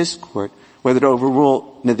for this Court whether to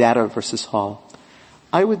overrule Nevada v. Hall.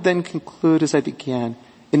 I would then conclude as I began.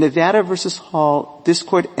 In Nevada v. Hall, this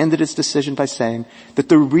Court ended its decision by saying that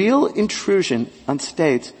the real intrusion on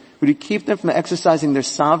states would be to keep them from exercising their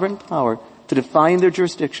sovereign power to define their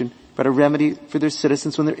jurisdiction, but a remedy for their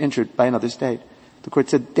citizens when they're injured by another state. The Court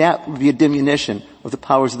said that would be a diminution of the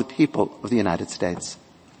powers of the people of the United States.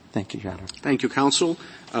 Thank you, Your Honor. Thank you, counsel.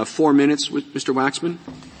 4 minutes with Mr. Waxman.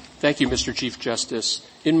 Thank you, Mr. Chief Justice.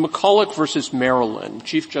 In McCulloch versus Maryland,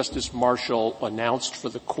 Chief Justice Marshall announced for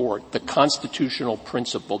the Court the constitutional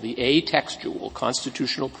principle, the atextual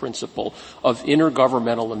constitutional principle of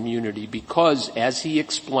intergovernmental immunity because, as he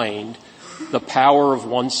explained, the power of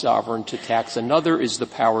one sovereign to tax another is the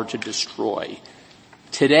power to destroy.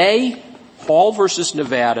 Today, Hall versus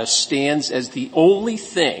Nevada stands as the only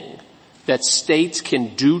thing that states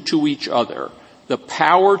can do to each other, the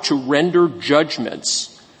power to render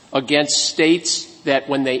judgments against states that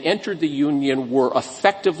when they entered the Union were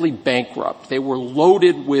effectively bankrupt. They were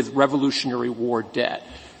loaded with Revolutionary War debt.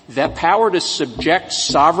 That power to subject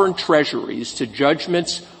sovereign treasuries to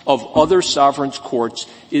judgments of other sovereigns' courts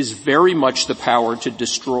is very much the power to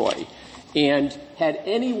destroy. And had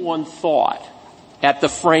anyone thought at the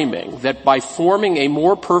framing that by forming a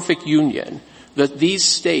more perfect union that these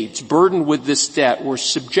states burdened with this debt were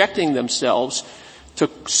subjecting themselves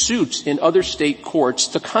took suits in other state courts,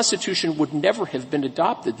 the Constitution would never have been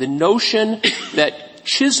adopted. The notion that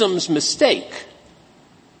Chisholm's mistake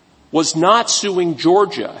was not suing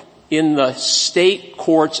Georgia in the state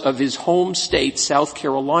courts of his home state, South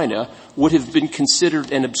Carolina, would have been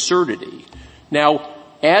considered an absurdity. Now,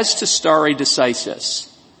 as to stare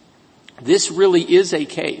decisis, this really is a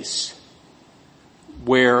case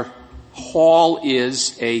where Hall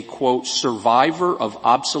is a, quote, survivor of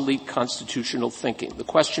obsolete constitutional thinking. The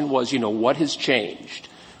question was, what has changed?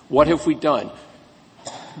 What have we done?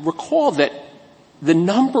 Recall that the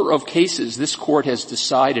number of cases this court has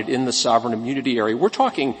decided in the sovereign immunity area, we're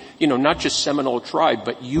talking, not just Seminole Tribe,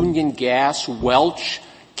 but Union Gas, Welch,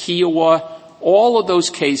 Kiowa, all of those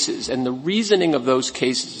cases and the reasoning of those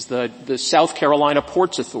cases, the South Carolina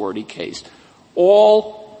Ports Authority case,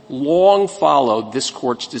 all long followed this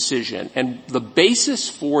court's decision. And the basis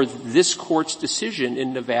for this court's decision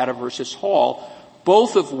in Nevada versus Hall,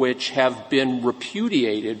 both of which have been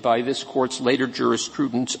repudiated by this court's later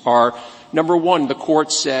jurisprudence, are, number one, the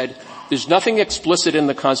court said, there's nothing explicit in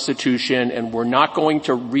the Constitution and we're not going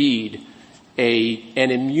to read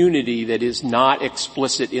an immunity that is not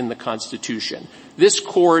explicit in the Constitution. This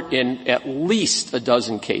court, in at least a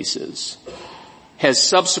dozen cases, has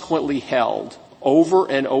subsequently held over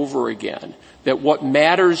and over again that what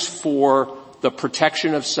matters for the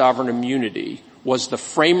protection of sovereign immunity was the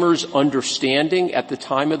framers' understanding at the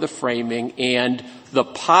time of the framing and the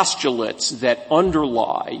postulates that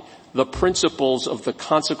underlie the principles of the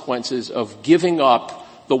consequences of giving up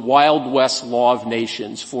the Wild West law of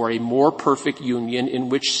nations for a more perfect union in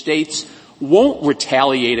which states won't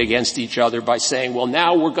retaliate against each other by saying, well,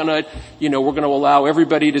 now we're gonna allow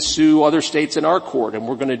everybody to sue other states in our court, and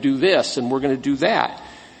we're gonna do this, and we're gonna do that.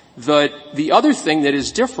 The other thing that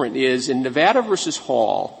is different is in Nevada versus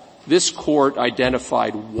Hall, this court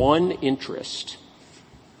identified one interest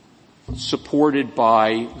supported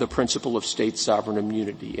by the principle of state sovereign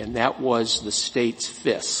immunity, and that was the state's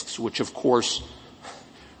fiscs, which of course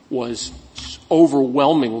was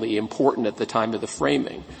overwhelmingly important at the time of the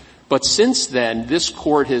framing. But since then, this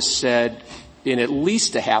court has said in at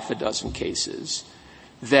least a half a dozen cases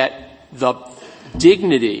that the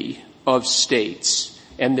dignity of states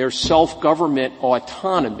and their self-government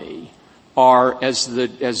autonomy are,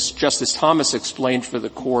 as Justice Thomas explained for the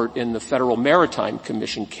court in the Federal Maritime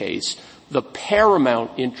Commission case, the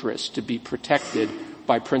paramount interest to be protected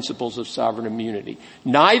by principles of sovereign immunity.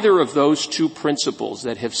 Neither of those two principles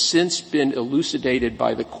that have since been elucidated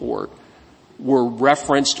by the court were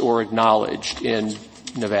referenced or acknowledged in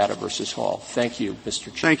Nevada versus Hall. Thank you, Mr.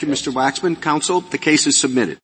 Chief. Thank you, Mr. Waxman. Counsel, the case is submitted.